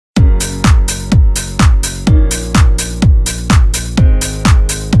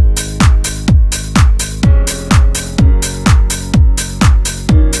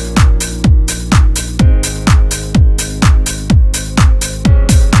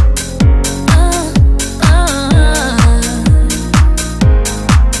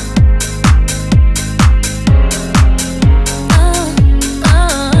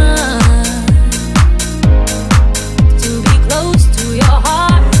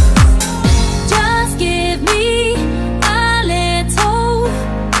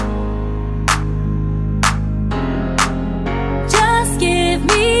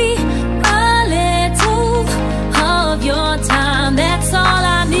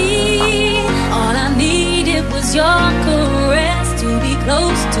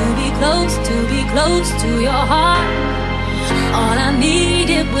close to your heart. All I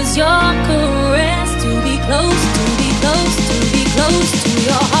needed was your caress. To be close, to be close, to be close to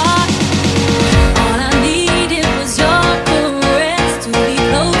your heart. All I needed was your caress. To be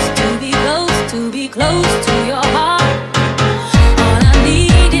close, to be close, to be close to your heart. All I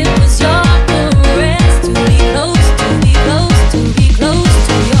needed was your caress. To be close, to be close, to be close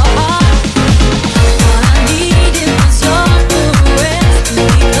to your heart. All I needed was your caress. To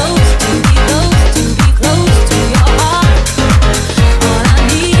be close, to be close, to be close to your heart. All I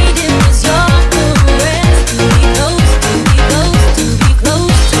needed was your caress. To be close, to be close, to be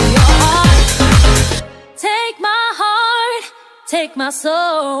close to your heart. Take my heart, take my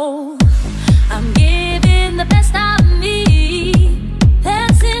soul. I'm giving the best I